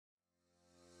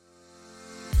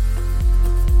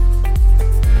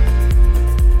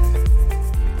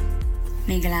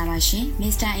လာပါရှင်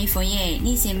Mr. Info ရဲ့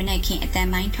နေ့စဉ်မနက်ခင်းအတန်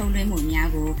ပိုင်းထုတ်လွှင့်မှုများ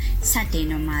ကိုစတင်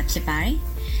တော့မှာဖြစ်ပါတယ်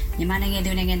။မြန်မာနိုင်ငံ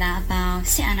သူနိုင်ငံသားအပေါင်း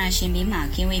စစ်အာဏာရှင်ပြီးမှ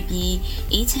ကင်းဝေးပြီး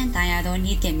အေးချမ်းသာယာသော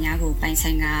နေ့တင်များကိုပိုင်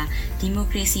ဆိုင်ကဒီမို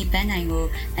ကရေစီပန်းနိုင်ကို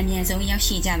အမြန်ဆုံးရောက်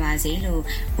ရှိကြပါစေလို့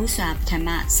ဥစွာပထမ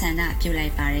ဆန္ဒပြုလို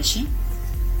က်ပါရရှင်။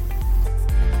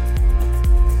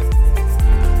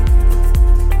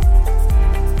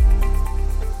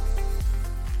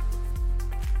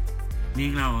မ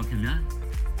င်္ဂလာပါခင်ဗျာ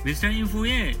Mr. Info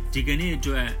ရဲ့ဒီကနေ့အ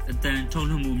တွက်အတန်ထုတ်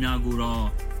လွှင့်မှုများကိုတော့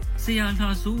ဆရာလှ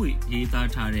စိုးဝေရေးသား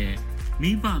ထားတဲ့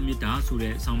မိဘမေတ္တာဆို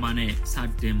တဲ့ဆောင်းပါးနဲ့စ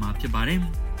တင်မှာဖြစ်ပါတယ်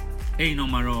။အဲ့နော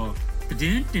က်မှာတော့သတ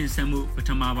င်းတင်ဆက်မှုပထ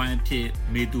မပိုင်းအဖြစ်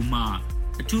မေသူမှ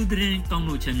အထူးသတင်းကောက်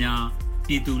နှုတ်ချက်များ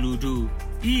ပြည်သူလူထု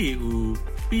EAO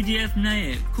PDF နဲ့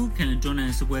ခုခံတွန်းလှ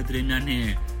န်စပွဲသတင်းများနဲ့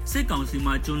စစ်ကောင်စီ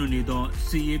မှကျွလွန်နေသော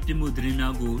စီရေးပြမှုသတင်း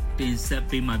များကိုတင်ဆက်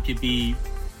ပေးမှာဖြစ်ပြီး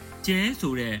ကျဲ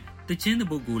ဆိုတဲ့တချင်းတဲ့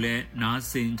ပုဂ္ဂိုလ်လည်းနား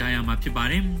ဆင်ကြရမှာဖြစ်ပါ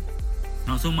တယ်။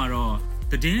နောက်ဆုံးမှာတော့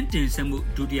သတင်းတင်ဆက်မှု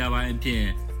ဒုတိယပိုင်းအဖြစ်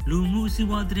လူမှုစီး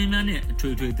ပွားသတင်းများနဲ့အထွေ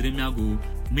ထွေသတင်းများကို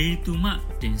မေသူမှ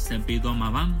တင်ဆက်ပေးသွားမှာ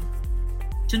ပါ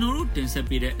။ကျွန်တော်တို့တင်ဆက်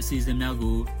ပေးတဲ့အစီအစဉ်များ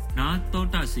ကိုနားတော်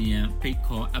တာစီရင်ဖိတ်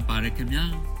ခေါ်အပ်ပါရခင်ဗျာ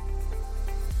။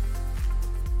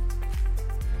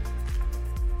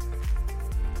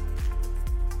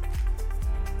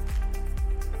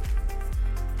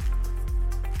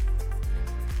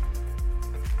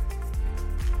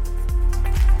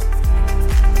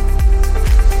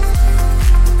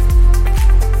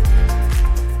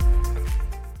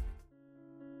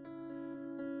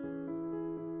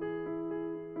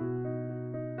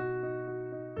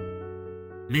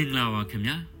မင်္ဂလာပါခင်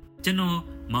ဗျာကျွန်တော်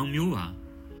မောင်မျိုးပါ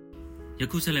ယ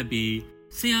ခုဆက်လက်ပြီး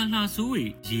ဆရာလှစိုးဝေ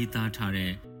ရေးသားထား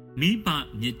တဲ့မိဘ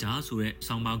မေတ္တာဆိုတဲ့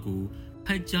ဆောင်းပါးကိုဖ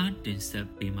တ်ကြားတင်ဆက်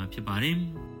ပေးမှာဖြစ်ပါတယ်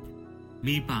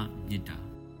မိဘမေတ္တာ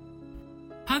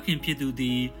ဖခင်ဖြစ်သူသ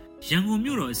ည်ရန်ကုန်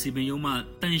မြို့တော်စီပင်ရုံးမှ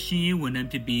တန်ရှင်ရေးဝန်ထမ်း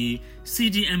ဖြစ်ပြီး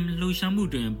CDM လှုပ်ရှားမှု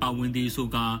တွင်ပါဝင်သည်ဆို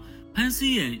ကာဖမ်း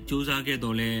ဆီးရန်ကြိုးစားခဲ့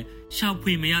တော်လဲရှာ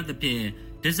ဖွေမရသဖြင့်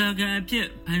ဒဇာကန်အဖြစ်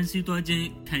ဖမ်းဆီးသွားခြင်း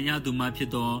ခံရသူမှဖြ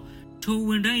စ်သောထိုဝ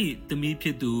န်ထမ်း၏သမီးဖြ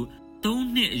စ်သူ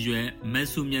3နှစ်အရွယ်မက်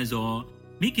ဆုမြတ်စော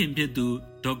မိခင်ဖြစ်သူ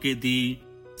ဒေါကေတီ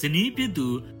ဇနီးဖြစ်သူ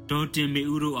ဒေါ်တင်မေ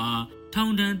ဦးတို့အားထော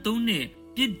င်ဒဏ်3နှစ်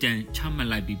ပြစ်ဒဏ်ချမှတ်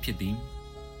လိုက်ပြီးဖြစ်သည်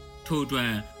ထို့အတွ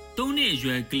က်3နှစ်အ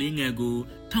ရွယ်ကလေးငယ်ကို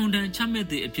ထောင်ဒဏ်ချမှတ်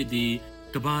သည့်အဖြစ်သည်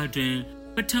ကမ္ဘာတွင်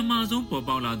ပထမဆုံးပေါ်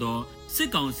ပေါက်လာသောစစ်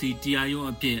ကောင်စီတရားရုံး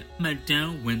အဖြစ်မှတ်တ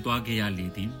မ်းဝင်သွားခဲ့ရလေ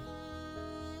သည်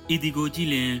ဤဒီကိုကြည့်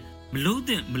လျင်မလုံး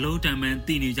တဲ့မလုံးတမ်းမှန်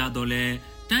သိနေကြတော့လဲ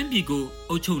တိုင်းပြည်ကို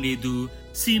အုပ်ချုပ်နေသူ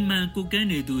စီမံကုတ်ကဲ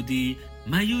နေသူသည်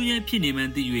မယူရဲဖြစ်နေမှ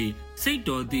န်းသိ၍စိတ်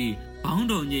တော်သည်ဘောင်း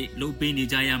တော်ညိတ်လှုပ်ပေးနေ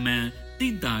ကြရမှန်းသိ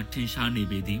တာထင်ရှားနေ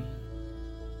ပေသည်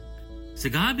စ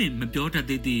ကားပင်မပြောတတ်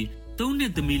သေးသည့်3နှ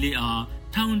စ်သမီးလေးအား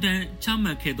ထောင်ဒဏ်ချမှ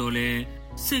တ်ခဲ့တော်လဲ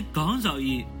စစ်ကောင်းဆောင်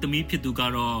၏သမီးဖြစ်သူက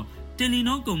တော့တယ်လီ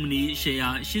နောကုမ္ပဏီရှယ်ယာ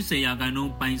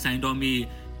80%ပိုင်ဆိုင်တော်မီ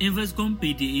Investcom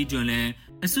PTE တွင်လည်း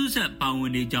အစုဆက်ပါဝ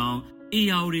င်နေကြောင်း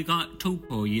AR တွေကထုတ်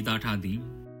ဖော်ရေးသားထားသည်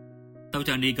တောက်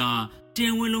ကြနေကတ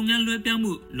င်ဝင်လုပ်ငန်းလွှဲပြောင်း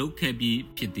မှုလုပ်ခဲ့ပြီး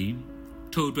ဖြစ်သည်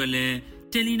ထို့အတွက်လည်း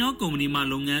တယ်လီနောကုမ္ပဏီမှ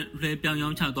လုပ်ငန်းလွှဲပြောင်းရော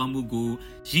င်းချသွားမှုကို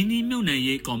ယင်းဒီမြုပ်နှံ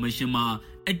ရေးကော်မရှင်မှ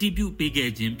အတည်ပြုပေး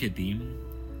ခဲ့ခြင်းဖြစ်သည်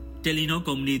တယ်လီနော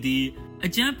ကုမ္ပဏီသည်အ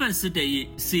ကြမ်းဖက်စစ်တပ်၏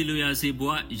စီလိုယာစီဘ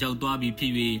ဝရောက်သွားပြီးဖြ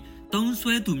စ်၍သုံး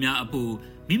စွဲသူများအဖို့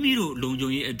မိမိတို့လုံခြုံ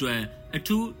ရေးအတွက်အ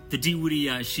ထူးတတိဝရိယ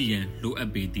ရှိရန်လိုအပ်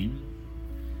ပေသည်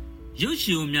ရုပ်ရှ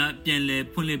င်များပြန်လည်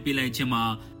ဖွင့်လှစ်ပေးလိုက်ခြင်းမှာ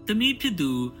သမီးဖြစ်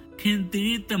သူခင်သီ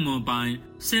တမွန်ပိုင်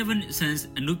Seven Sense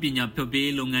အနုပညာဖျော်ဖြေ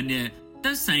လုပ်ငန်းနဲ့တ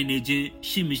က်ဆိုင်နေခြင်း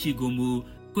ရှိမရှိကိုမူ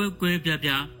ကွဲကွဲပြား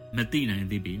ပြားမသိနိုင်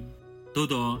သေးပေသို့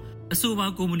သောအဆိုပါ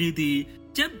ကုမ္ပဏီသည်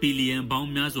ကျပ်ဘီလီယံပေါင်း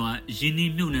များစွာယင်းနှိ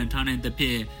မ့်မြုပ်နှံထားနိုင်သဖြ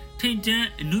င့်ထိန်တန်း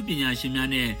အနုပညာရှင်များ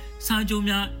နဲ့စာချုပ်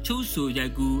များချုပ်ဆိုရို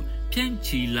က်ကူးဖြန့်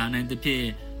ချီလာနိုင်သဖြင့်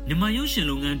မြန်မာရုပ်ရှင်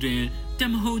လုပ်ငန်းတွင်တ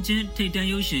မဟုတ်ခြင်းထိန်တန်း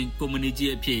ရုပ်ရှင်ကုမ္ပဏီ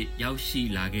ကြီးအဖြစ်ရောက်ရှိ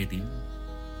လာခဲ့သည်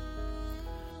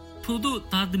ထို့သော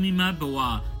သားသမီးများဘဝ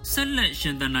ဆက်လက်ရှ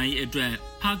င်သန်နိုင်ရေးအတွက်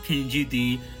ဖခင်ကြီးသ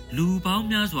ည်လူပေါင်း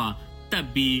များစွာတက်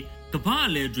ပြီးကမ္ဘာ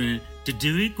အလယ်တွင်တ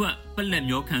တွေးကွက်ပလက်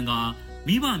မျောခံက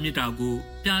မိဘမေတ္တာကို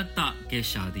ပြသခဲ့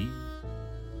ရှာသည်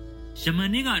ယမ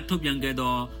န်နေ့ကထုတ်ပြန်ခဲ့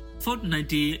သော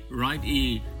Fortnite Right E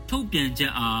ထုတ်ပြန်ချ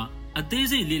က်အားအသေး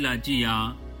စိတ်လေ့လာကြည့်ရာ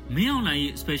မင်းအောင်လှိုင်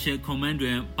Special Command တွ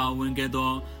င်ပါဝင်ခဲ့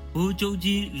သောဗိုလ်ချုပ်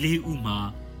ကြီး4ဦးမှာ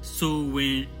စိုးဝ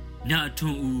င်းမြထွ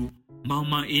န်းဦးမောင်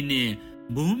မအေးနှင့်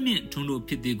မိုးမြင့်ထွန်းတို့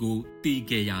ဖြစ်သည်ကိုသိ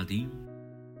ခဲ့ရသည်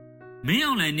မင်း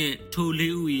အောင်လှိုင်နှင့်ထို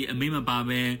4ဦး၏အမိမပါ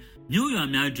ဘဲမြို့ရွာ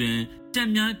များတွင်တပ်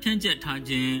များဖြန့်ကျက်ထား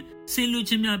ခြင်းဆေးလူ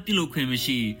ချင်းများပြုလုပ်ခွင့်မ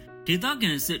ရှိဒေသ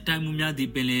ခံစစ်တိုင်းမှုများသည်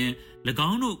ပင်လျှင်၎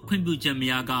င်းတို့ခွင့်ပြုချက်မ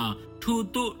ရကထို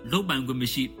သို့လုပ်ပိုင်ခွင့်မ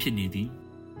ရှိဖြစ်နေသည်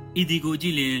ဤဒီကိုကြ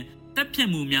ည့်လျင်တပ်ဖြတ်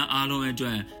မှုများအားလုံးအတွ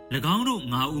က်၎င်းတို့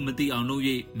9ဦးမသိအောင်လုပ်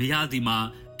၍မရသည်မှာ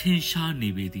ထင်ရှားနေ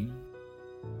ပေသည်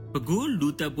ပဲခူးလူ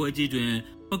တပ်ပွဲကြီးတွင်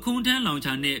ပခုံးထမ်းလောင်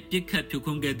ချာနှင့်ပြစ်ခတ်ဖြို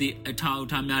ခွင်းခဲ့သည့်အထောက်အ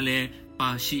ထားများလည်းပါ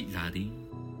ရှိလာသည်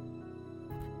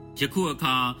ယခုအ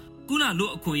ခါကုလလူ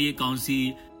အခွင့်အရေးကောင်စီ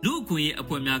လူအခွင့်အရေးအ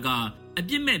ဖွဲ့များကအ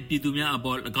ပြစ်မဲ့ပြည်သူများအ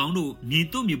ပေါ်၎င်းတို့မြေ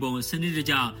တို့မြေပုံစနစ်တ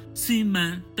ကျစီမံ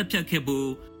တက်ဖြတ်ခဲ့ဖို့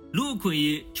လူအခွင့်အ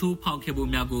ရေးချိုးဖောက်ခဲ့ဖို့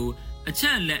များကိုအချ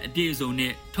က်အလက်အပြည့်အစုံ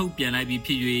နဲ့ထုတ်ပြန်လိုက်ပြီး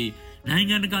ဖြစ်၍နိုင်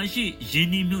ငံတကာရှိရင်း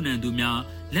နှီးမြှုပ်နှံသူများ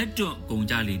လက်တွန့်ကုန်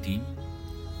ကြလေသည်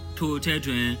ထိုအထက်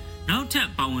တွင်နောက်ထပ်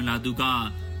ပါဝင်လာသူက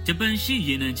ဂျပန်ရှိ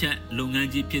ရေနံချက်လုပ်ငန်း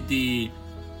ကြီးဖြစ်သည့်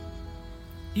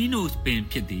Inos ပင်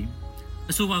ဖြစ်သည်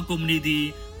အဆိုပါကုမ္ပဏီသည်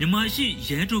မြန်မာရှိ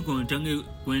ရဲထုတ်ကွန်တငွေ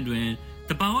ကွင်းတွင်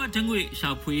တဘာဝတငွေရှာ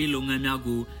ဖွေလုပ်ငန်းများ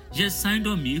ကိုရပ်ဆိုင်း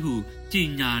တော့မည်ဟုကြေ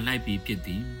ညာလိုက်ပြီးဖြစ်သ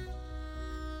ည်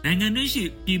နိုင်ငံတွင်းရှိ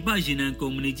ပြည်ပရေနံကု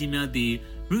မ္ပဏီကြီးများသည်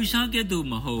ရုရှားကဲ့သို့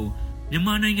မဟုတ်မြန်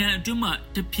မာနိုင်ငံအတွင်းမှ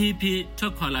တဖြည်းဖြည်းထွ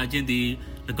က်ခွာလာခြင်းသည်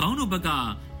၎င်းတို့ဘက်က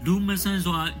လူမဆန်း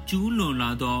စွာကျူးလွန်လာ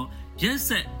သောရက်ဆ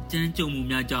က်ကြမ်းကြုတ်မှု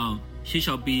များကြောင့်ရှေ့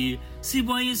လျှောက်ပြီးစီး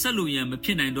ပွားရေးဆက်လို့ရန်မဖြ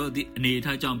စ်နိုင်တော့သည့်အနေအ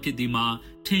ထားကြောင့်ဖြစ်သည်မှာ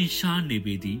ထင်ရှားနေ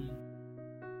ပေသည်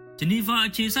ဂျနီဗာ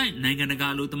အခြေစိုက်နိုင်ငံတကာ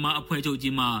အလုပ်သမားအဖွဲ့ချုပ်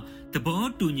ကြီးမှသဘော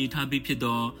တူညီထားပြီးဖြစ်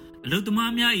သောအလုပ်သ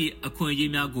မားများ၏အခွင့်အ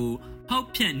ရေးများကိုဖောက်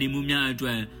ဖျက်နေမှုများအတွ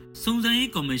က်စုံစမ်း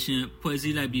ရေးကော်မရှင်ဖွဲ့စ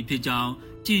ည်းလိုက်ပြီးဖြစ်ကြောင်း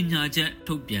ကြေညာချက်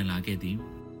ထုတ်ပြန်လာခဲ့သည်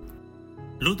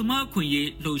အလုပ်သမားအခွင့်အရေး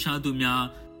လှုပ်ရှားသူများ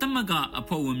တမကအ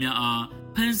ဖွဲ့ဝင်များအား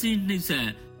ဖမ်းဆီးနှိပ်စက်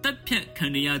တပ်ဖြတ်ခံ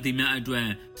ရသည်များအတွက်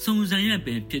စုံစမ်းရပ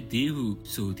င်ဖြစ်သည်ဟု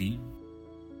ဆိုသည်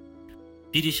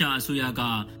ဗြိတိရှအစိုးရက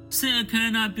စစ်အခမ်း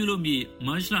အနားပြုလုပ်မည့်မ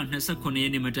တ်လ29ရ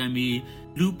က်နေ့မတိုင်မီ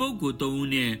လူပုဂ္ဂိုလ်3ဦး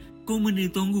နဲ့ကုမ္ပဏီ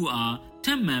3ခုအားထ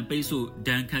ပ်မံပိတ်ဆို့ဒ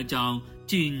ဏ်ခတ်ကြောင်း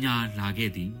ကြေညာလာ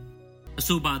ခဲ့သည်အ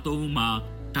ဆိုပါ3ဦးမှာ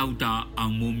ဒေါက်တာအော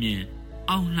င်မိုးမြင့်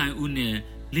အောင်လှိုင်ဦးနဲ့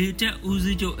လေတက်ဦး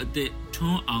စီးချုပ်အသစ်ထွ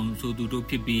န်းအောင်ဆိုသူတို့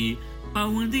ဖြစ်ပြီးပါ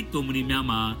ဝင်သည့်ကုမ္ပဏီများ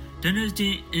မှာ Dynasty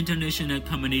International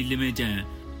Company Limited,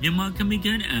 Myanmar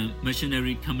Chemical and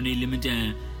Machinery Company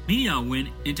Limited, Mia Wind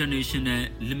International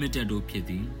Limited တို့ဖြစ်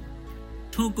သည်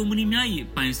ထိုကုမ္ပဏီများ၏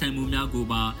ပိုင်ဆိုင်မှုများကို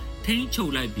ပါထိန်းချု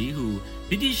ပ်လိုက်ပြီးဟု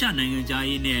ဗြိတိရှနိုင်ငံသား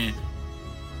ရေးနဲ့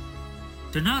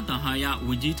ဒနတဟာယဝ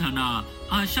န်ကြီးဌာန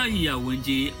အာရှရေးရာဝန်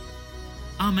ကြီး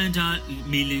အာမန်ဒါ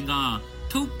မီလင်က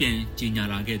ထုတ်ပြန်ကြေညာ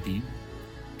လာခဲ့သည်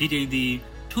ဒီတိမ်သည်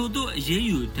ထို့သောအရေး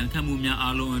ယူတန်ခတ်မှုများအ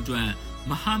လုံးအတွက်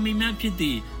မဟာမိတ်များဖြစ်သ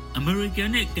ည့်အမေရိကန်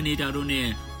နှင့်ကနေဒါတို့နှ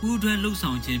င့်ပူးတွဲလှုပ်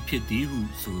ဆောင်ခြင်းဖြစ်သည်ဟု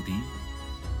ဆိုသည်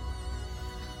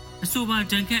အဆိုပါ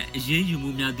တန်ခတ်အရေးယူမှု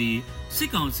များသည်စစ်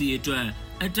ကောင်စီအတွက်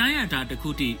အတိုင်းအတာတစ်ခု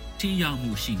တည်းထိရောက်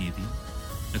မှုရှိနေသည်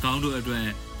၎င်းတို့အတွက်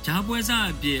ဂျားပွဲစား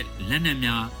အဖြစ်လက်နက်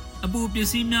များအပူပစ္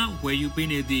စည်းများဝယ်ယူပေး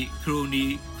နေသည့်ခရိုနီ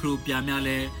ခရိုပြများလ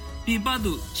ည်းပြပ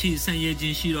သို့ခြေဆန့်ရဲခြ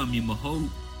င်းရှိတော့မည်မဟုတ်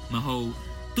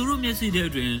သူတို့မျက်စိထဲ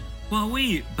တွင်ဟွာ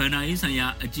ဝေးဗန်နာရေးဆိုင်ရာ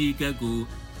အကြီးအကဲကို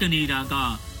ကနေဒါက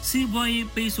စီးပွားရေး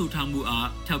ပိတ်ဆို့ထားမှုအား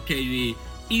ဖျောက်ဖျက်၍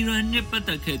အီရန်နှင့်ပတ်သ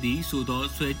က်ခဲ့သည့်ဆိုသော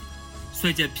ဆွဲ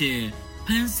ချက်ဖြင့်ဖ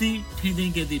မ်းဆီးထိန်းသိ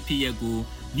မ်းခဲ့သည့်ဖြစ်ရပ်ကို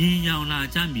မြင်ယောင်လာ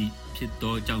ကြမည်ဖြစ်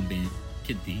သောကြောင့်ပင်ဖြ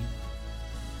စ်သည်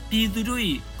ပြည်သူတို့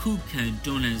၏ခုခံ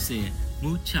တွန်းလှန်စစ်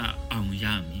မူချအောင်ရ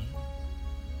မည်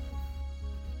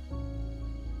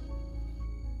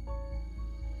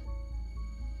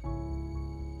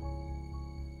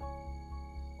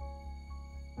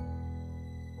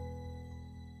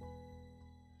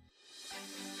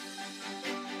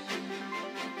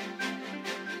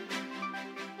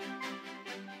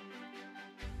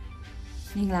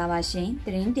မင်္ဂလာပါရှင်သ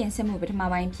တင်းတင်ဆက်မှုပထမ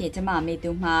ပိုင်းဖြစ်ကျမမေ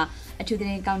သူမှအထူးသ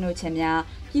တင်းကောက်နှုတ်ချက်များ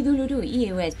ပြည်သူလူထု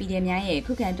EAS ပြည်နယ်များရဲ့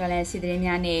ခုခံတော်လှန်စစ်သတင်း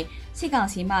များနဲ့စစ်ကောင်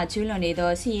စီမှကျူးလွန်နေ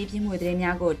သောစစ်ရေးပြင်းမှုသတင်း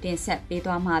များကိုတင်ဆက်ပေး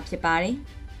သွားမှာဖြစ်ပါတယ်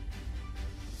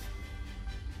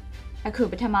အခု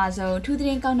ပထမဆုံးထူးသတ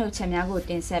င်းကောက်နှုတ်ချက်များကို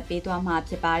တင်ဆက်ပေးသွားမှာ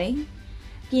ဖြစ်ပါတယ်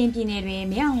ကရင်ပြည်နယ်တွင်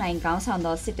မြောက်လိုင်ခေါင်းဆောင်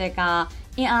သောစစ်တပ်က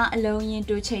အင်အားအလုံးရင်း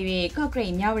တိုးချဲ့၍ကော့ဂရိ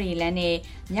တ်မြောက်ရီလန်းနဲ့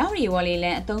မြောက်ရီဝေါ်လီလ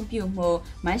န်းအသုံးပြုမှု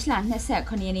မတ်လ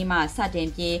29ရက်နေ့မှစတင်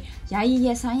ပြီးယာယီရ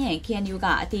က်ဆိုင်ရန် KNU က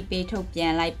အတိပေးထုတ်ပြ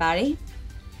န်လိုက်ပါတယ်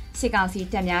။စစ်ကောင်စီ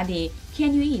တပ်များသည့်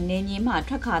KNU ၏နေမြေမှ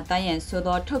ထွက်ခွာသွားရန်ဆို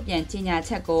သောထုတ်ပြန်ကြေညာ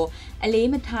ချက်ကိုအလေး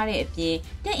မထားတဲ့အပြင်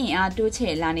တပ်အင်အားတိုး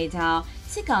ချဲ့လာနေကြောင်း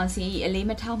စစ်ကောင်စီ၏အလေး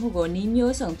မထားမှုကိုနှီး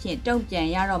မျိုးစုံဖြင့်တုံ့ပြန်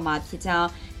ရတော့မှာဖြစ်ကြောင်း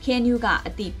KNU က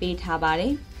အတိပေးထားပါတ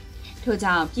ယ်။ထို့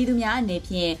ကြောင့်ပြည်သူများအနေ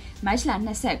ဖြင့်မတ်လ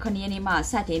29ရက်နေ့မှ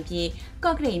စတင်ပြီး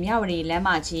ကော့ဂရိတ်မြဝတီလမ်းမ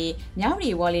ကြီးမြဝ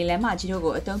တီဝေါ်လီလမ်းမကြီးတို့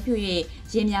ကိုအသုံးပြု၍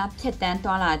ရင်းများဖြတ်တန်း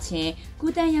သွားလာခြင်းကု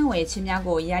သန်းရောင်းဝယ်ခြင်းများ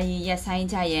ကိုယာယီရပ်ဆိုင်း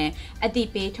ကြရန်အတိ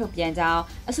ပေးထုတ်ပြန်ကြောင်း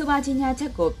အဆိုပါကြေညာချ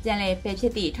က်ကိုပြန်လည်ပယ်ဖျ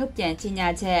က်သည့်ထုတ်ပြန်ကြေညာ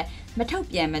ချက်မထုတ်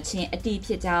ပြန်မချင်းအတိဖြ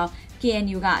စ်ကြောင်း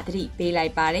KNU ကသတိပေးလို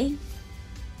က်ပါတယ်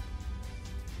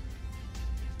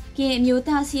ကင်အမျိုး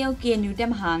သားစီယုတ်ကင်နူတ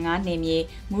က်မဟာ9နေမြေ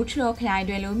မူထရောခရိုင်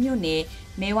တွင်လိုမြို့နယ်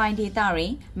မဲဝိုင်းဒေသတွ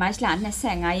င်မတ်လ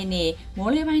25ရက်နေ့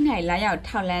မိုးလေပိုင်း၌လာရောက်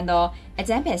ထောက်လန်းသောအ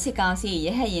ကြမ်းဖက်စစ်ကောင်စီရ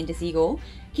ဟတ်ရင်တစည်းကို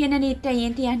KND တရ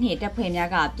င်တရားနှင့်တပ်ဖွဲ့များ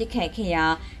ကပြစ်ခတ်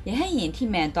ခဲ့ရာရ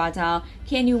ဟတ်ယာဉ်ထိမှန်သွားကြောင်း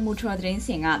KNU မူထရောသတင်းစ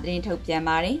င်ကသတင်းထုတ်ပြန်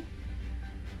ပါ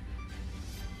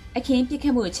တယ်အခင်းပြစ်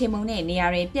ခတ်မှုချိန်မုံ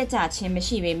တဲ့နေရာတွင်ပြက်ကျခြင်း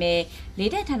မရှိပေ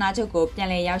မဲ့လေတပ်ဌာနချုပ်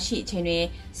ကိုပြန်လည်ရောက်ရှိခြ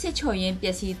င်းတွင်စစ်ချော်ရ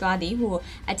င်းပျက်စီးသွား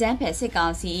သည်ဟုအကြမ်းဖက်စစ်ကော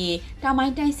င်စီ၏တောင်ပို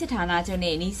င်းတိုင်းစစ်ဌာနချုပ်နှ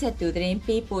င့်နီးစပ်သူသတင်း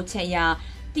ပေးပို့ချက်အ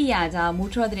ရသိရကြော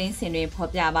င်းမူထရောသတင်း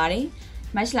စင်တွင်ဖော်ပြပါသည်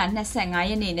မတ်လ25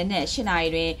ရက်နေ့နနက်8နာရီ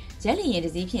တွင်ဂျက်လီရင်တ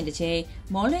စ်စီးဖြင့်တစ်ချိန်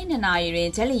မော်လွဲ2နာရီတွင်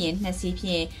ဂျက်လီရင်2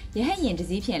စီးဖြင့်ရဟတ်ရင်တစ်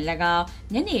စီးဖြင့်၎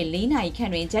င်းညနေ4နာရီ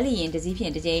ခန့်တွင်ဂျက်လီရင်တစ်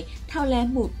စီးဖြင့်တစ်ချိန်ထောက်လှမ်း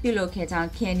မှုပြုလုပ်ခဲ့ကြောင်း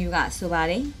KNU ကဆို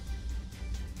ပါ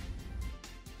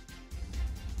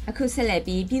တယ်အခုဆက်လက်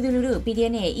ပြီးပြည်သူလူထု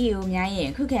PDF နဲ့ EO များ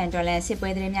ရဲ့ခုခံတော်လှန်စစ်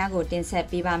ပွဲသတင်းများကိုတင်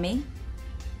ဆက်ပေးပါမယ်။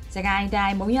စကိုင်းတို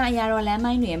င်းမုံရအရာတော်လမ်း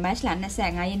မိုင်းတွင်မတ်လ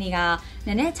25ရက်နေ့ကန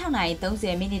နက်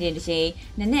6:30မိနစ်တွင်တစ်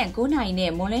ချိန်နနက်9:00နာရီ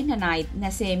နဲ့မွန်းလွဲ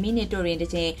2:20မိနစ်တို့တွင်တ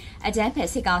စ်ချိန်အကြမ်းဖက်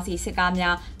စစ်ကောင်စီစစ်ကား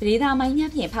များပရိသာမို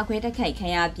င်းများဖြင့်ဖောက်ခွဲတိုက်ခိုက်ခံ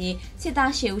ရပြီးစစ်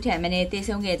သား10ဦးထက်မနည်းသေ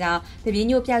ဆုံးခဲ့ကြောင်းတပြင်း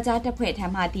ညိုပြောက်ကြားတပ်ဖွဲ့ထံ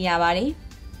မှသိရပါသည်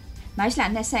။မတ်လ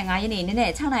25ရက်နေ့နန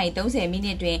က်6:30မိ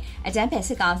နစ်တွင်အကြမ်းဖက်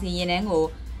စစ်ကောင်စီရင်နှန်း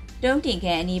ကိုတုံးတင်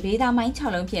ခန့်အနီးဗေဒါမိုင်း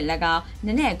6လုံးဖြင့်၎င်းန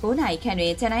နက်9နာရီခန့်တွ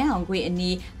င်ကျန်တိုင်းအောင်ကွေ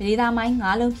အနီးဗေဒါမိုင်း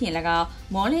5လုံးဖြင့်၎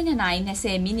င်းမော်လင်း2နာရီ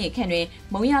20မိနစ်ခ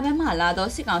န့်တွင်မုံရဘက်မှလာ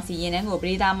သောစစ်ကောင်စီရင်နှန်းကို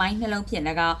ဗေဒါမိုင်း2လုံးဖြင့်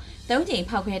၎င်း3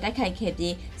ကြိမ်ဖောက်ခွဲတိုက်ခိုက်ခဲ့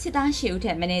ပြီးစစ်သား10ဦး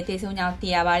ထက်မနည်းသေဆုံးကြော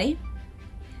င်းသိရပါ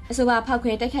သည်အဆိုပါဖောက်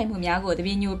ခွဲတိုက်ခိုက်မှုများကိုတပြ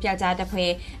င်းညိုပြောက်ကြား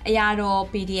တပ်ဖွဲ့အရာတော်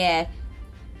PDF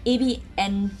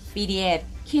ABN PDF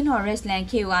Kino Wrestling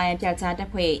KOI ပြောက်ကြား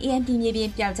တပ်ဖွဲ့ AMD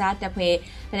မြေပြင်ပြောက်ကြားတပ်ဖွဲ့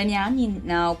ဗရ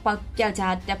မများမြင်နောက်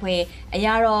ပေါက်ပြောက်ကြားတပ်ဖွဲ့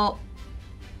အရာတော်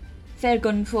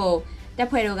Falcon 4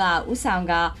တပ်ဖွဲ့တို့ကဥဆောင်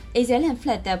က Excellent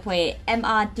Flat တပ်ဖွဲ့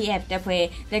MRTF တပ်ဖွဲ့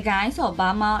The Guys of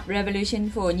Burma Revolution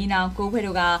 4ညီနောင်9ဖွဲ့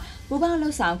တို့ကပူးပေါင်း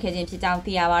လှုပ်ဆောင်ခဲ့ခြင်းဖြစ်ကြော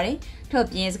င်းသိရပါတယ်။ထို့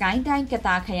ပြင်စကိုင်းတိုင်းက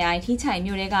တာခရိုင်ထိချိုင်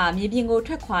မြို့တွေကမြေပြင်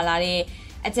ကိုထွက်ခွာလာ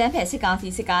တဲ့အကြမ်းဖက်စစ်ကောင်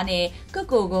စီစစ်ကား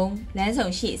နဲ့ကုတ်ကိုကုန်းလမ်းဆော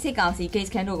င်ရှိစစ်ကောင်စီဂိတ်စ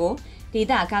ခန်းတို့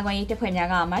ကိုဒေသကာကွယ်ရေးတပ်ဖွဲ့များ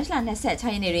ကမတ်လ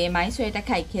26ရက်နေ့တွင်မိုင်းဆွဲတိုက်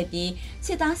ခိုက်ခဲ့ပြီး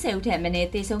စစ်သား10ဦးထက်မနည်း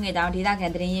သေဆုံးခဲ့ကြောင်းဒေ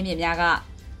သခံသတင်းရင်းမြစ်များ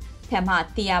ကဖတ်မှ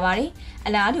သိရပါတယ်။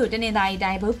အလားတူတန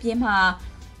င်္သာရီတိုင်းဗုတ်ပြင်းမှ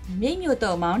မြိတ်မြို့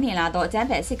တော်မောင်းနှင်လာသောအကြ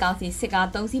မ်းဖက်စစ်ကောင်စီစစ်ကား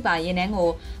3စီးပါရင်နှန်းကို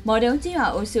မော်တုံးကျေး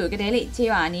ရွာအုပ်စုကတဲလိကျေး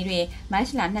ရွာအနီးတွင်မတ်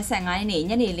လ25ရက်နေ့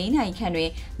ညနေ4နာရီခန့်တွင်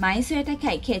မိုင်းဆွဲတိုက်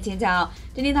ခိုက်ခဲ့ခြင်းကြောင့်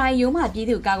တန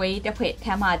င်္သာရီရိုးမှပြည်သူ့ကာကွယ်ရေးတပ်ဖွဲ့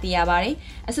ထမ်းမှသိရပါတယ်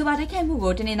။အဆိုပါတိုက်ခိုက်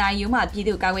မှုကိုတန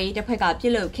င်္သာရီရိုးမှပြည်သူ့ကာကွယ်ရေးတပ်ဖွဲ့ကပြု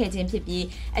လုပ်ခဲ့ခြင်းဖြစ်ပြီး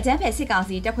အကြမ်းဖက်စစ်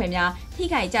ကောင်စီတပ်ဖွဲ့များထိ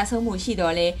ခိုက်ကြဆုံးမှု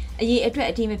ရှိတော်လဲအရေးအတွက်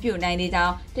အတိမပြုတ်နိုင်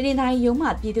သေးကြောင်းတန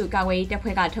င်္သာရီရိုးမှပြည်သူ့ကာကွယ်ရေးတပ်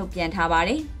ဖွဲ့ကထုတ်ပြန်ထားပါ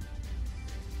တယ်။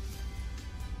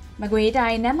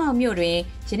မကွေးတိုင်းနမ်းမောင်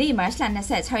မြို့တွင်ယနေ့မတ်လ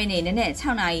26ရက်နေ့နနက်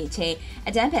6နာရီအချိန်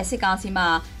အကြမ်းဖက်စစ်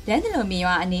ကောင်စီမှဒန်းတ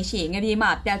လုံမီရွာအနီးရှိင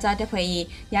ပြေမှပျောက်ကြားတပ်ဖွဲ့၏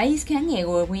ယာယီစခန်းငယ်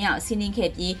ကိုဝင်ရောက်စီးနင်း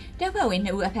ခဲ့ပြီးတပ်ဖွဲ့ဝင်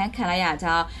2ဦးအဖမ်းခံလိုက်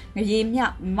ရကြောင်းငပြေမြ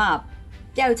မှ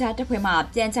ပျောက်ကြား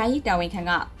တပ်ဖွဲ့မှပြန်ကြားရေးတာ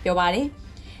ဝန်ခံကပြောပါ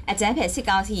တယ်အကြမ်းဖက်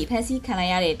စစ်ကောင်စီဖမ်းဆီးခံလိုက်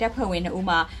ရတဲ့တပ်ဖွဲ့ဝင်2ဦး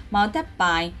မှာမောင်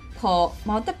တပ်ပို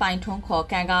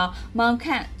င်းထုံးခေါ်ကန်ကောင်မောင်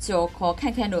ခန့်ကျော်ခေါ်ခ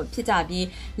န့်ခ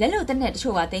န့်တို့ဖြစ်ကြပြီးလက်လုံတနက်တ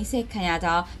ချို့ကတင်ဆက်ခံ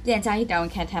ရကြောင်းပြန်ကြားရေးတာဝ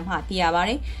န်ခံထံမှသိ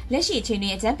ရပါတယ်။လက်ရှိအချိန်တွ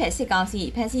င်အကြမ်းဖက်စစ်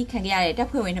ကောင်စီဖမ်းဆီးခံရတဲ့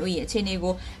တပ်ဖွဲ့ဝင်တို့၏အခြေ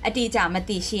အနေကိုအတိအကျ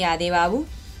မသိရှိရသေးပါဘူး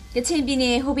။ကချင်ပြည်န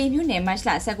ယ်ဟိုပီမြို့နယ်မတ်လ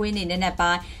19ရက်နေ့နနက်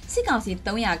ပိုင်းစစ်ကောင်စီ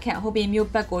300ခန့်ဟိုပီမြို့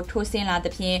ဘက်ကိုထိုးဆင်းလာ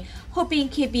သဖြင့်ဟိုပီ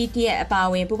KPD ရဲ့အပါ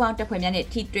အဝင်ပူးပေါင်းတပ်ဖွဲ့များ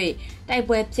နဲ့ထိတွေ့တိုက်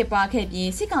ပွဲဖြစ်ပွားခဲ့ပြီး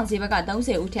စစ်ကောင်စီဘက်က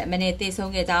30ဦးထက်မနည်းသေ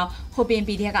ဆုံးခဲ့ကြောင်းဟိုပင်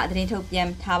PDF ကသတင်းထုတ်ပြန်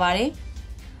ထားပါတယ်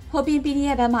။ဟိုပင်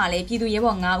PDF ဘက်မှလ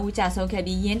ည်းပြည်သူရဲဘော်9ဦးကြာဆုံးခဲ့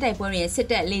ပြီးရင်းတိုက်ပွဲတွေစစ်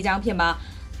တပ်လေကြောင်းဖြစ်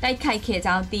မှာတိုက်ခိုက်ခဲ့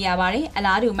ကြောင်းသိရပါတယ်။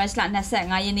အလားတူမတ်လ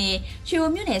25ရက်နေ့ရွှေ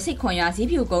ဘိုမြို့နယ်စစ်ခွန်ရွာဇီး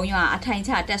ဖြူကုန်းရွာအ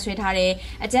ထိုင်ချတပ်ဆွဲထား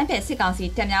တဲ့အကြမ်းဖက်စစ်ကောင်စီ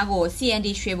တပ်များကို CND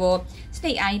ရွှေဘို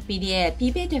State IPDF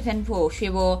People Defense Force ရွှေ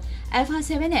ဘို Alpha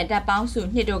 7နဲ့တပ်ပေါင်းစု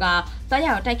2တို့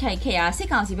ကတွားရောက်တိုက်ခိုက်ခဲ့ရာစစ်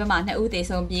ကောင်စီဘက်မှ2ဦးသေ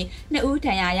ဆုံးပြီး2ဦး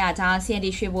ဒဏ်ရာရကြောင်း CND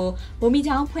ရွှေဘိုဗိုလ်မီ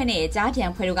ချောင်းဖွဲ့နဲ့ကြားပြ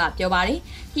န်ဖွဲ့တို့ကပြောပါတယ်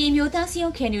။ပြည်မျိုးသားစီယုံ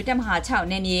KNU တပ်မဟာ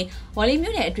6နယ်မြေဝေါ်လီ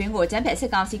မြို့နယ်အတွင်းကိုအကြမ်းဖက်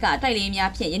စစ်ကောင်စီကတိုက်လေများ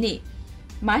ဖြင့်ယ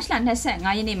နေ့မတ်လ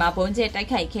25ရက်နေ့မှာဘုံကျဲတိုက်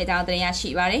ခိုက်ခဲ့ကြောင်းသိရ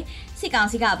ရှိပါတယ်။စစ်ကောင်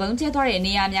စီကဘုံကျဲသွားတဲ့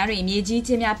နေရာများတွင်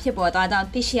မြေကြီးချင်းများဖြစ်ပေါ်သွားကြော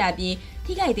င်းသိရှိ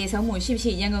ရပြီးထိခိုက်ဒေဆုံးမှုရှိမရှိ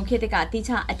ရန်ကုန်ခေတ်ကတိ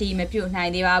ကျအတိမပြုတ်နို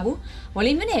င်သေးပါဘူး။ဝေါ်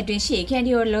လီမြို့နယ်အတွင်းရှိကန်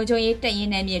ဒီယိုလုံခြုံရေးတပ်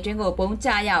ရင်းနယ်မြေအတွင်းကိုဘုံကျ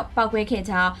ရောက်ပောက်ကွဲခဲ့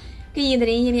ကြောင်းကရင်သ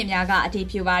တင်းရင်းမြစ်များကအ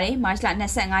တည်ပြုပါတယ်။မတ်လ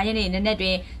25ရက်နေ့နနက်တွ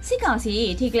င်စစ်ကောင်စီ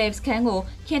၏ထီကလပ်စခန်းကို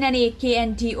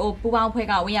KNDO ပူးပေါ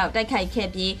င်းဖွဲ့ကဝင်ရောက်တိုက်ခိုက်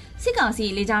ခဲ့ပြီးစစ်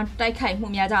ကောင်စီလေကြောင်းတိုက်ခိုက်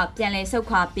မှုများကြောင့်ပြန်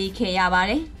လည်ဆုတ်ခွာပေးခဲ့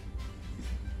ရပါတယ်။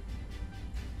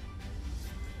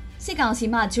စစ်ကောင်စီ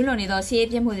မှကျူးလွန်နေသောစစ်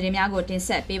ရေးပြစ်မှုတွေများကိုတင်ဆ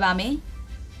က်ပေးပါမယ်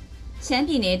။ရှ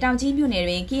မ်းပြည်နယ်တောင်ကြီးမြို့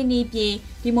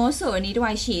နယ်တွင်ကီနီပြည်ဒီမော့ဆိုအနီး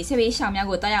တစ်ဝိုက်ရှိဆေး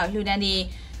ဘေးရှောင်များကိုတားရောက်လှူဒန်းသ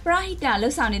ည့်ပရာဟိတလှု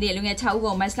ပ်ဆောင်နေတဲ့လူငယ်6ဦး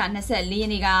ကိုမတ်လ24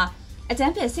ရက်နေ့ကအကြ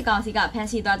မ်းဖက်စစ်ကောင်စီကဖ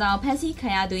မ်းဆီးသွားကြောင်းဖမ်းဆီးခံ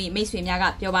ရသူ၏မိတ်ဆွေများက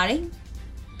ပြောပါတယ်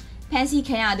။ Fancy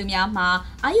Kaya Dumyama,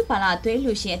 Ayupala,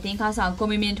 Lucian, Tinkasan,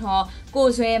 Comimento,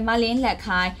 Gozwe, Malin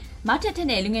Lakai,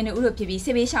 Matatane, Lungan Urupi,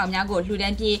 Sebi Shamyago,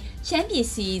 Ludempi, Champi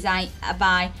Seas,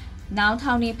 Abai, now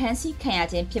Towny Fancy Kaya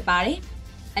Pipari.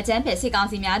 A tempe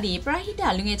Sigansimadi,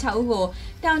 Brahita Lungeta Ugo,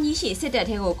 down Yishi, sit at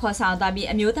Hego, Kosan, Dabi,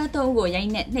 Amuta Togo,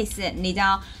 Yanet, Nation,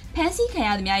 Nida, Fancy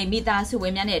Kaya Mita,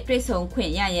 Women, Trason,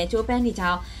 Queen Yaya, Joe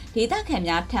Bandita, Dita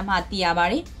Kenya, Tama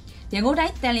Diabari.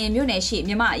 Yangodai, Tally Muneshi,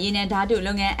 Mima, Yin and Dadu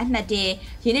Lunga, and that day,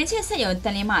 Yinacha Sayon,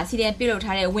 Talima, Sidian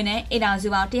Pilotare, winner, Edan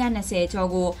Zuba, Tianase,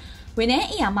 Togo. Winner,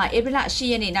 Yama, Ebla,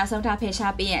 she and Nasota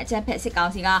Peshapi, and Tempe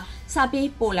Sigansiga, Sapi,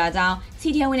 Pola down,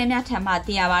 Sidia Winner, Tama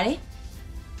Diabari.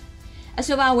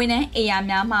 Asoba winner,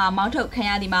 Ayamama, Mounto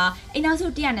Kayadima,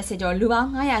 Inazu Dianasejo, Luba,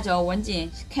 Ayajo,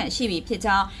 Wanjin, Can she be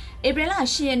Pita, Ebrella,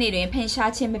 she and Pensha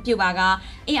Tim Pubaga,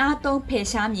 Eato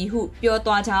Peshami, who, Pure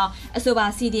Dota,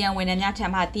 Asoba City and winner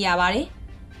Natama Diabari.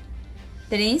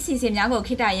 The name sees him Yago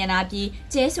Kita Yanapi,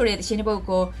 Jesure the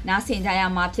Shinaboko, Nasin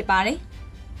Diama Tipari.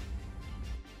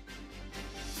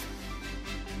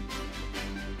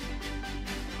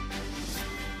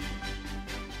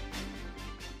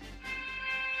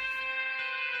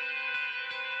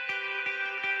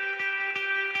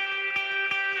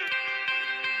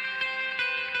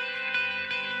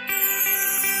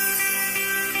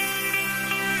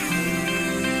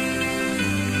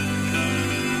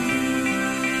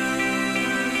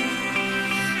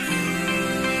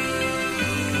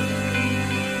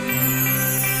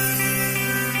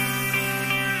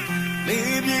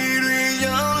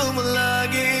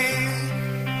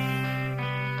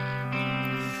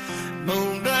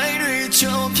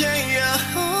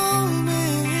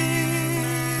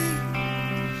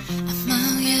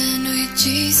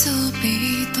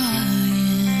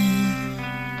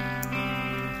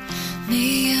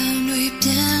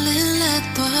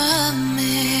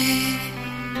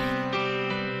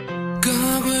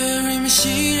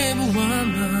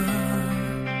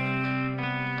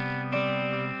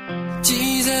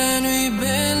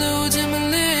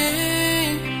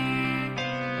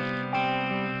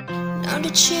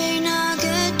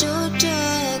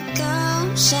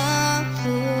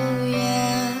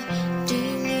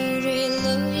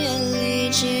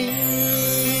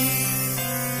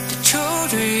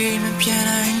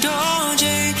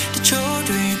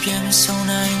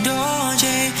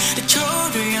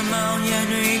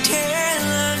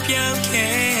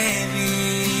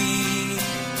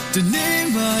 The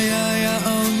name I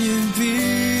own you be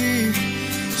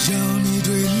Johnny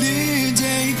Dwelling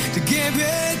Day to give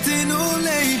it in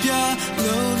Olabia,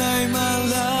 Lord, I'm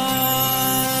alive.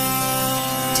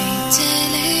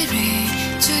 Detail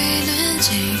Dwelling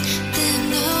Day,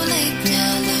 then Olabia,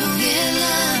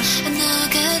 Loyella, and I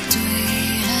got to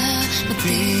her, but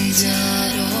these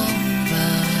are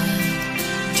over.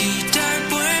 Detail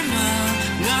Poema,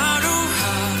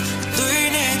 Naruha,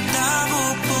 doing it double.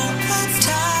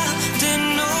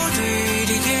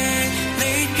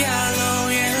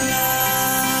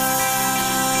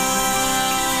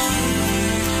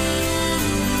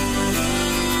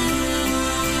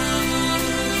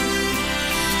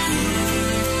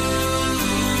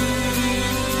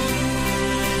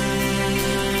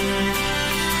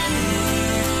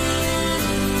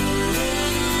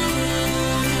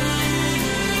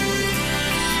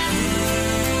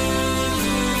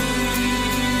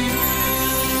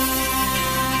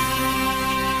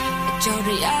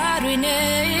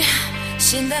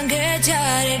 Shindan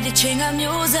Gajari, the Chinga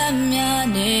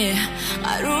Musamyane,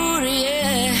 Aruri,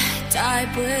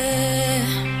 Type.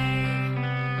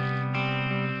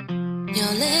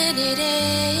 Your lady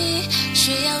day,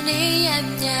 she only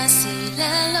and Yassi,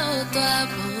 Lalo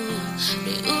Dabo,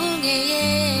 the Unge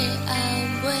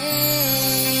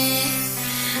away.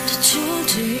 The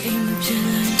Chuti in the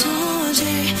Pian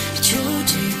Doji, the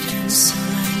Chuti in the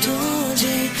Sun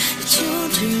Doji, the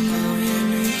Chuti Moyan.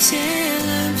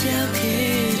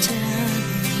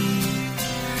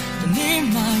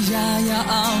 Maya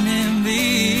on and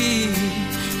be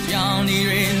Johnny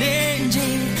Relay,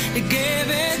 they gave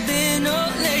it the no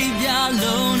lay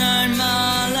alone and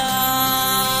mala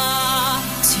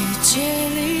to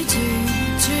jelly to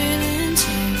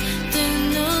the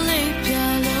no lay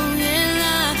alone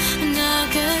and I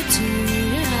got to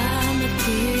I'm a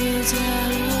kids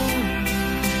alone.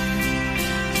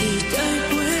 He died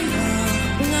when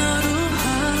I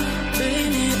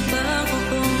bring it back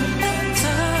home.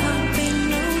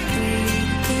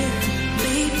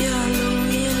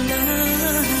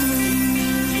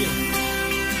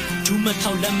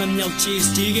 ထောက်လက်မမြောက်ချေစ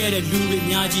တေးခဲ့တဲ့လူတွေ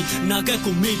များကြီးနာဂတ်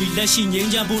ကိုမေ့ပြီးလက်ရှိငြိ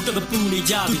မ်းချမ်းဖို့တကပူနေ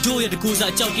ကြပြီတို့ရဲ့တကူ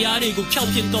စားကြောက်တရားတွေကိုဖျောက်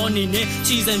ပစ်တော်နေနဲ့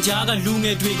စီစံကြားကလူင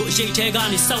ယ်တွေကိုအရေးထဲက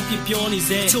နေစောက်ပစ်ပြောနေ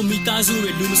စေချိုမိသားစု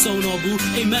တွေလူမစုံတော့ဘူး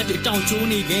အိမ်မက်တွေတောင်ကျိုး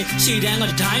နေခဲ့ရှေ့တန်းက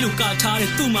တတိုင်းလိုကထား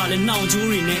တဲ့သူ့မှာလည်းနှောင်ကျိုး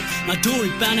တွေနဲ့ငါတို့တွေ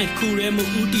ပန်းတဲ့ခူရဲမ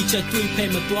ဦးတီချက်တွေးဖဲ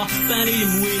မသွားပန်းလေး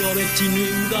မွေတော့ပဲဒီနေ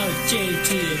ဦးကတော့ကြဲထ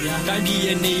ည့်ဗျာတိုင်းပြည်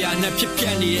ရဲ့နေရာနဲ့ဖြစ်ပြ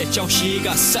နေတဲ့ကြောင်ရှိက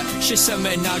ဆက်80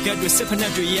မဲ့နာဂတ်တွေစစ်ဖ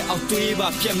က်တွေရဲ့အောက်သွေးပါ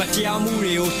ပြတ်မတရားမှု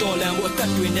တွေကိုတော်လန်ဖို့အသ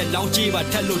က်တွေနဲ့လောင်းကြီးပါ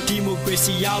ထက်လို့ဒီမိုကရေ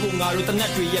စီရဖို့ငါတို့တန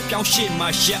က်တွေရဲ့ပြောင်းရှေ့မှာ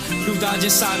ရက်လူသားချ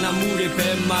င်းစာနာမှုတွေပဲ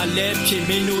မှာလဲဖြစ်မ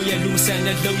င်းတို့ရဲ့လူဆန်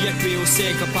တဲ့လုံရက်တွေကိုဆဲ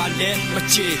ကပါလဲမ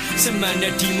ချေစစ်မှန်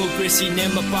တဲ့ဒီမိုကရေစီနဲ့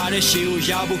မပါတဲ့ရှေ့ကို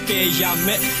ရဖို့ကဲရမ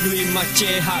ယ်လူမ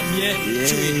ကျဲဟာမြဲ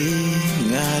ချွေ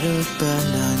ငါတို့ပန်း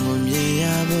နိုင်ကိုမြေရ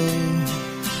ဖို့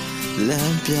လ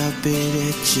မ်းပြပေး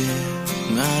တဲ့ချေ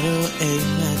ငါတို့အိမ်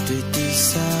မက်တွေတိ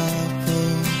စား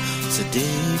ဖို့စ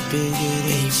တေးပေး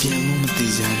တဲ့ချေမတိ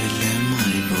ကြတဲ့လမ်းမ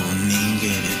တွေပေါ်နင်း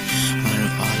ခဲ့တယ်ငါ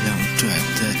တို့အားလုံးတွေ့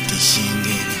တဲ့တည်ရှင်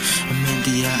ခဲ့တယ်အမှန်တ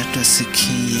ရားအတွက်စခ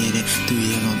င်ရတဲ့သူ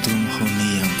ရဲ့ကောင်သူမဟုတ်နေ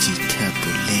အောင်ကြည့်ထပ်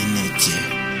ဖို့လင်းနေ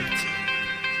ချေ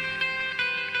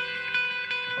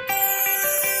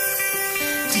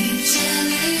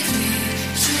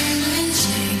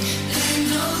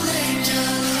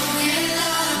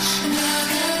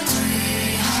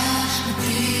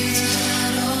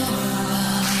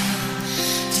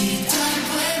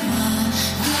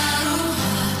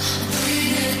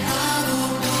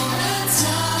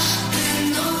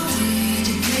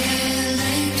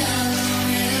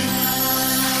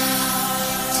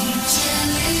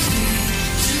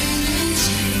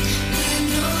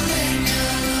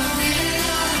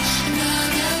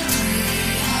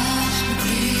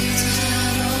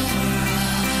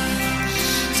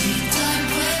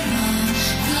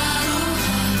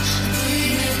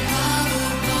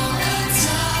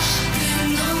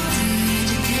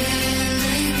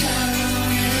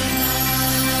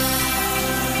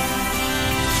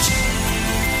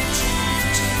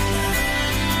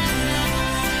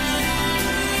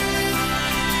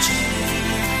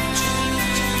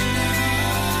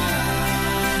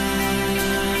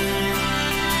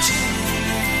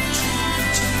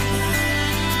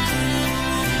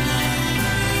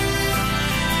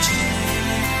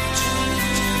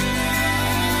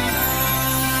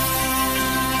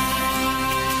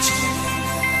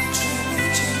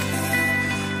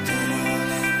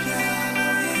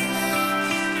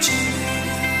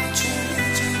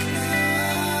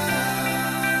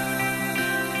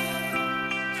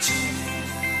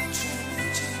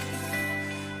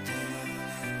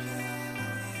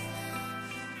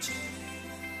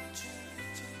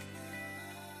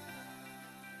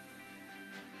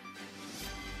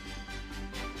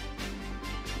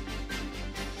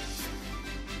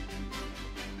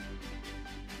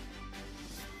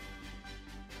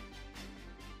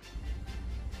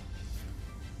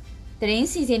တရင်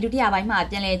စီစဉ်ဒုတိယပိုင်းမှာ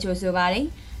ပြန်လည်ကြိုဆိုပါရစေ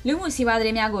။လူမှုစီးပွားသတ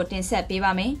င်းများကိုတင်ဆက်ပေး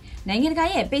ပါမယ်။နိုင်ငံတကာ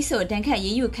ရဲ့ပိတ်ဆို့တန်ခတ်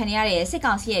ရေးယူခံရတဲ့စစ်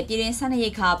ကောင်စီရဲ့ပြည်တွင်းစားနပ်ရိ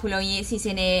က္ခာဖူလုံရေးအစီအစ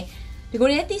ဉ်နဲ့ဒီကို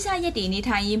ယ်ရဲ့တိကျရက်တီနေ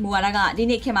ထိုင်ရေးမူဝါဒကဒီ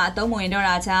နေ့ခေတ်မှာအသုံးဝင်တော့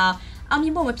တာကြောင့်အောင်မြ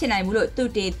င်ဖို့မဖြစ်နိုင်ဘူးလို့သူ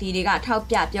တေတီတွေကထောက်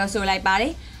ပြပြောဆိုလိုက်ပါတ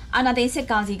ယ်။အာဏာသိမ်းစစ်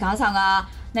ကောင်စီခေါင်းဆောင်က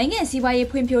နိုင်ငံစီးပွားရေး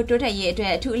ဖွံ့ဖြိုးတိုးတက်ရေးအတွ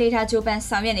က်အထူးအလေးထားကြိုးပမ်း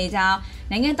ဆောင်ရွက်နေကြောင်း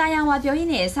နိုင်ငံသားရောင်ဝါပြောရ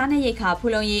င်းနဲ့စားနပ်ရိက္ခာဖူ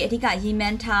လုံရေးအဓိကရည်မှ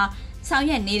န်းထားဆောင်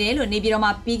ရွက်နေတယ်လို့နေပြည်တော်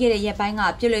မှာပြီးခဲ့တဲ့ရက်ပိုင်းက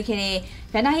ပြုလုပ်ခဲ့တဲ့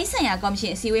ဗန်နာဟိဆိုင်ရာကော်မရှ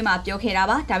င်အစည်းအဝေးမှာပြောခဲ့တာ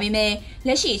ပါဒါပေမဲ့လ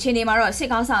က်ရှိအခြေအနေမှာတော့စစ်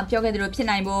ကောင်ဆောင်ပြောခဲ့သလိုဖြစ်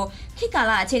နိုင်ဖို့ခေတ်ကာ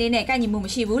လအခြေအနေနဲ့ကိုက်ညီမှုမ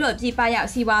ရှိဘူးလို့ပြည်ပရောက်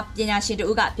စီးပွားပညာရှင်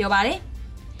တို့ကပြောပါတယ်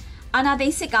အာနာသိ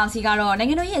န်းစစ်ကောင်စီကတော့နိုင်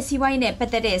ငံတော်ရဲ့စီးပွားရေးနဲ့ပတ်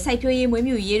သက်တဲ့စိုက်ပျိုးရေးမွေး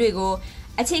မြူရေးတွေကို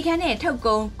အခြေခံတဲ့ထုတ်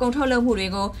ကုန်ထုတ်လုပ်မှုတွေ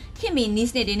ကိုခင်မီနီး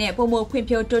စနစ်တွေနဲ့ပုံမဖွံ့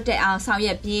ဖြိုးတိုးတက်အောင်ဆောင်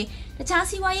ရွက်ပြီးတခြား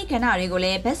စီးပွားရေးကဏ္ဍတွေကိုလ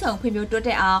ည်းဗတ်စုံဖွံ့ဖြိုးတိုးတ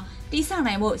က်အောင်တည်ဆောက်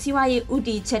နိုင်မှုစီးပွားရေးဥ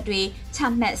တီချက်တွေချ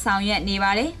မှတ်ဆောင်ရွက်နေ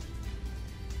ပါတယ်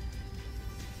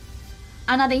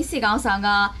အာနာသိန်းစစ်ကောင်ဆောင်က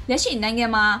လက်ရှိနိုင်ငံ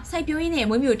မှာစိုက်ပျိုးရေးနဲ့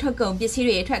မွေးမြူထုတ်ကုန်ပစ္စည်း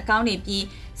တွေအထက်ကောင်းနေပြီး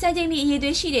စံချိန်မီအရေး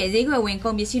သွေးရှိတဲ့ဈေးကွက်ဝင်ကု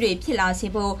န်ပစ္စည်းတွေဖြစ်လာစေ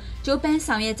ဖို့ကြိုးပမ်း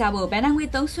ဆောင်ရွက်ကြဖို့ဗန်ဒန်ငွေ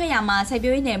သုံးစွဲရမှာစိုက်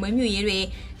ပျိုးရေးနဲ့မွေးမြူရေးတွေ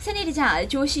စနစ်တကျအ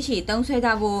ကျိုးရှိရှိသုံးစွဲကြ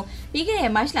ဖို့ပြီးခဲ့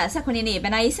တဲ့မတ်လ18ရက်နေ့ဗ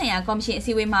န်ဒန်ရေးဆိုင်ရာကော်မရှင်အစ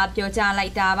ည်းအဝေးမှာပြောကြားလို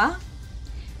က်တာပါ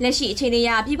လက်ရှိအခြေအနေအ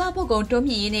ရပြည်ပပုဂ္ဂိုလ်တိုး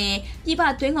မြင့်ရေးနဲ့ပြည်ပ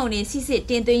သွင်းကုန်တွေစစ်စစ်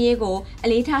တင်သွင်းရေးကိုအ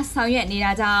လေးထားဆောင်ရွက်နေ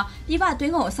တာကြောင့်ပြည်ပသွ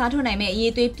င်းကုန်အစားထိုးနိုင်မဲ့အ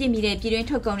ရေးသွေးပြည့်မီတဲ့ပြည်တွင်း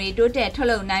ထုတ်ကုန်တွေတိုးတက်ထုတ်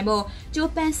လုပ်နိုင်ဖို့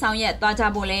ကြိုးပမ်းဆောင်ရွက်သွားကြ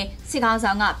ဖို့လည်းစစ်ကောင်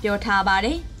ဆောင်ကပြောထားပါတ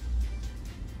ယ်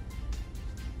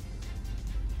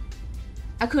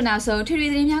အခုနောက်ဆုံးထွေထွေ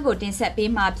သတင်းများကိုတင်ဆက်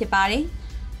ပေးမှာဖြစ်ပါတယ်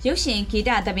ရုပ်ရှင်ဂီတ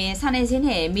သဘင်စာနယ်ဇင်း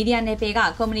နဲ့မီဒီယာနယ်ပယ်က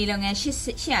ကုမ္ပဏီလုပ်ငန်း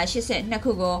882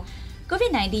ခုကို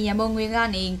COVID-19 ရမုံငွေက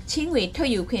နေချင်းငွေထု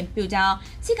တ်ယူခွင့်ပြုကြောင်း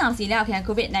စစ်ကောင်စီလက်အောက်ခံ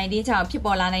COVID-19 ကြောင့်ဖြစ်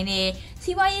ပေါ်လာနိုင်တဲ့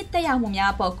စီးပွားရေးတက်ရောက်မှုများ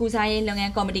အပေါ်ကုစားရေးလုပ်င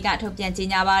န်းကော်မတီကထုတ်ပြန်ကြေ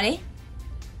ညာပါတယ်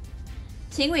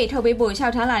။ချင်းငွေထုတ်ပေးဖို့လျှော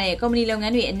က်ထားလာတဲ့ကုမ္ပဏီလုပ်င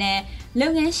န်းတွေအနက်လု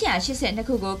ပ်ငန်း182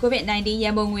ခုကို COVID-19 ရ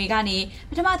မုံငွေကနေ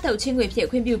ပထမသုတ်ချင်းငွေဖြစ်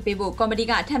ခွင့်ပြုပေးဖို့ကော်မတီ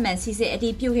ကထပ်မံစီစစ်အတ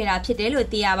ည်ပြုခဲ့တာဖြစ်တယ်လို့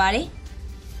သိရပါတယ်။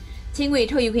ချင်းငွေ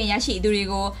ထုတ်ယူခွင့်ရရှိသူတွေ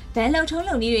ကိုဘဏ်လုံထုံး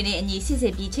လုပ်နည်းတွေနဲ့အညီစစ်စ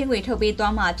စ်ပြီးချင်းငွေထုတ်ပေး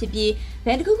သွားမှာဖြစ်ပြီးဘ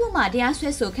ဏ်တစ်ခုခုမှတရားစွဲ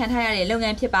ဆိုခံထားရတဲ့လုပ်င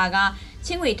န်းဖြစ်ပါကချ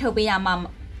င်းငွေထုတ်ပေး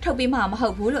မှာမဟု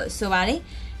တ်ဘူးလို့ဆိုပါတယ်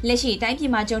။လက်ရှိတိုင်းပြ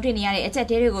ည်မှာကြုံတွေ့နေရတဲ့အကျပ်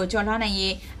တဲတွေကိုကျော်လွှားနိုင်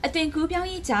ရေးအသွင်ကူးပြောင်း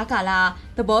ရေးကြားကာလ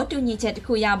သဘောတူညီချက်တစ်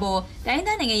ခုရဖို့တိုင်း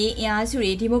ဒေသနိုင်ငံရေးအင်အားစု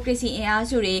တွေဒီမိုကရေစီအင်အား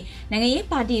စုတွေနိုင်ငံရေး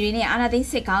ပါတီတွေနဲ့အာဏာသိမ်း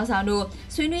စစ်ကောင်ဆောင်တို့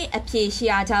ဆွေးနွေးအပြေရှိ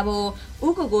အားကြဖို့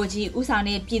ဦးကိုကိုကြီးဦးဆောင်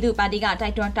တဲ့ပြည်သူ့ပါတီကတို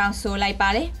က်တွန်းတောင်းဆိုလိုက်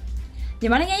ပါတယ်။မြ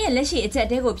န်မာနိုင်ငံရဲ့လက်ရှိအကျပ်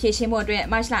တဲကိုဖြေရှင်းဖို့အတွက်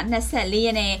မတ်လ24ရ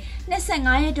က်နဲ့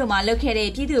25ရက်တို့မှာလုပ်ခဲ့တဲ့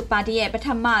ပြည်သူ့ပါတီရဲ့ပထ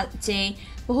မကြိမ်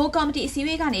ဗဟိုကော်မတီအစည်းအ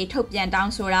ဝေးကနေထုတ်ပြန်တော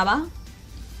င်းဆိုတာပါ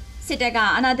စစ်တပ်က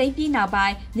အာဏာသိမ်းပြီးနောက်ပို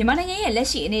င်းမြန်မာနိုင်ငံရဲ့လက်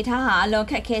ရှိအနေအထားဟာအလွန်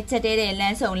ခက်ခဲကျပ်တဲတဲ့လ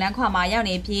မ်းစုံလမ်းခွမှာရောက်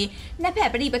နေပြီးနှစ်ဖက်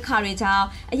ပဋိပက္ခတွေကြောင့်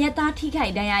အယက်သားထိခို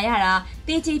က်ဒဏ်ရာရတာ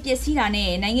တေးကြီးပျက်စီးတာနဲ့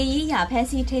နိုင်ငံရေးအရာဖန်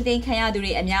ဆီးထိန်းသိမ်းခံရသူ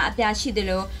တွေအများအပြားရှိသ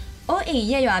လိုအိုးအိမ်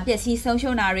ရက်ရွာပျက်စီးဆုံး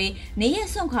ရှုံးတာတွေနေရ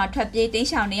ဆုံခွာထွက်ပြေးတိမ်း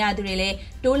ရှောင်နေရသူတွေလည်း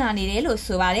တိုးလာနေတယ်လို့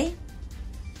ဆိုပါတယ်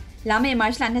။လာမယ့်မ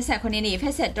တ်လ29ရက်နေ့ဖ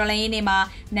က်ဆက်တော်လှန်ရေးနေ့မှာ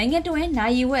နိုင်ငံတော်ရဲ့နို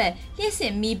င်ဝက်လျှစ်စ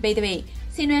စ်မီပိတ်တဲ့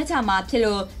စင်နွှဲချမှာဖြစ်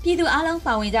လို့ပြည်သူအလုံး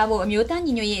ပါဝင်ကြဖို့အမျိုးသား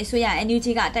ညီညွတ်ရေးအစိုးရ NUG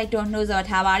ကတိုက်တွန်းနှိုးဆော်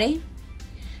ထားပါတယ်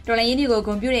။တော်လှန်ရေးတွေကို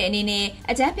ဂုဏ်ပြုတဲ့အနေနဲ့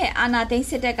အကြမ်းဖက်အာဏာသိမ်း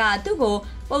စစ်တပ်ကသူ့ကို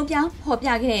ပုံပြောင်းဖော်ပြ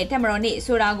ခဲ့တဲ့တပ်မတော်နေ့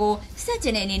ဆိုတာကိုစက်ကျ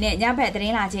င်တဲ့အနေနဲ့ညဘက်သတ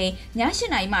င်းလာချိန်ည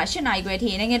8:00 နာရီမှ8:00 နာရီခွဲထိ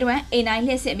နိုင်ငံတော်အိမ်တိုင်း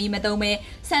လျှစ်စစ်မီမသုံးပဲ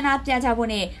ဆန္ဒပြကြဖို့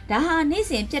နဲ့ဒါဟာနေ့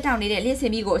စဉ်ပြတ်တောက်နေတဲ့လျှစ်စ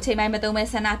စ်မီကိုအချိန်ပိုင်းမသုံးပဲ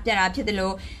ဆန္ဒပြတာဖြစ်တယ်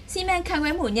လို့စီမံခန့်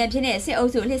ခွဲမှုညံ့ဖြစ်တဲ့စစ်အု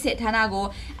ပ်စုလျှစ်စစ်ဌာနကို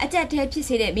အကြက်ထဲဖြစ်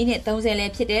စေတဲ့မိနစ်30လ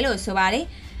ည်းဖြစ်တယ်လို့ဆိုပါတယ်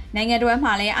နိုင်ငံတော်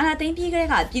မှာလည်းအာဏာသိမ်းပြီးကတည်း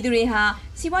ကပြည်သူတွေဟာ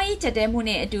စီးပွားရေးကျပ်တဲမှု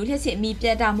နဲ့အတူလျှစ်စစ်မီပြ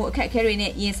တ်တောက်မှုအခက်အခဲတွေ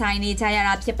နဲ့ရင်ဆိုင်နေကြရ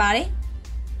တာဖြစ်ပါတယ်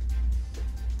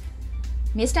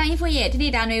မစ္စတာအင်ဖိုရဲ့တတိ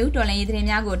တာနွေဦးတော်လှန်ရေးသတင်း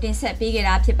များကိုတင်ဆက်ပေးခဲ့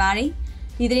တာဖြစ်ပါတယ်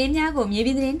။ဒီသတင်းများကိုမြေပြ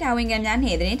င်သတင်းတာဝန်ခံများ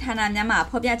နဲ့သတင်းဌာနများမှ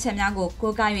ဖော်ပြချက်များကို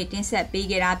ကိုးကား၍တင်ဆက်ပေး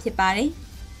ခဲ့တာဖြစ်ပါတယ်။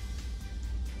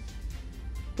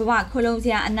ဘဝခလုံးစ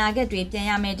ရာအနာဂတ်တွေပြန်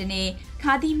ရမယ်တနေ့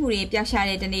ခါးသီးမှုတွေပျောက်ရှာ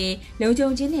တဲ့တနေ့လုံခြုံ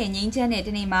ခြင်းနဲ့ငြိမ်းချမ်းတဲ့တ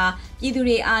နေ့မှာပြည်သူ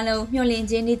တွေအားလုံးမျှော်လင့်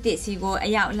ခြင်းနေ့တစ်စီကိုအ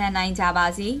ရောက်လှမ်းနိုင်ကြပါ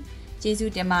စေ။ကျေး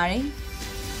ဇူးတင်ပါတယ်။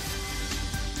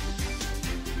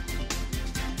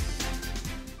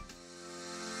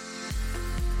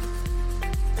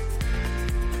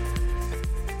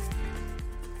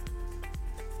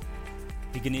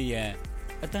ဒီကနေ့ရဲ့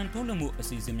အတန်ထုတ်လွှင့်မှုအ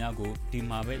စီအစဉ်များကိုဒီ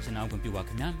မှာပဲရှင်းအောင်ပြုပါခ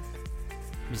င်ဗျာ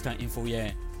မစ္စတာအင်ဖိုရဲ့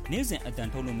နေ့စဉ်အတန်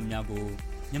ထုတ်လွှင့်မှုများကို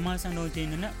မြန်မာစံတော်ချိန်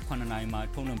နနက်9:00 နာရီမှာ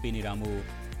ထုတ်လွှင့်ပေးနေတာမို့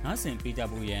နားဆင်ပေးကြ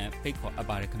ဖို့ရန်ဖိတ်ခေါ်အပ်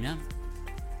ပါတယ်ခင်ဗျာ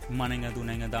မြန်မာနိုင်ငံသူ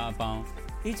နိုင်ငံသားအပေါင်း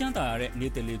အေးချမ်းသာရတဲ့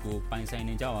နေ့တလေးကိုပိုင်ဆိုင်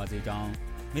နေကြပါစေကြောင်း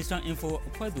မစ္စတာအင်ဖို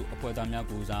အဖွဲ့သူအဖွဲ့သားများ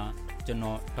ကိုစားကျွန်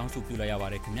တော်တောင်းဆိုပြုလိုက်ရပါ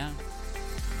တယ်ခင်ဗျာ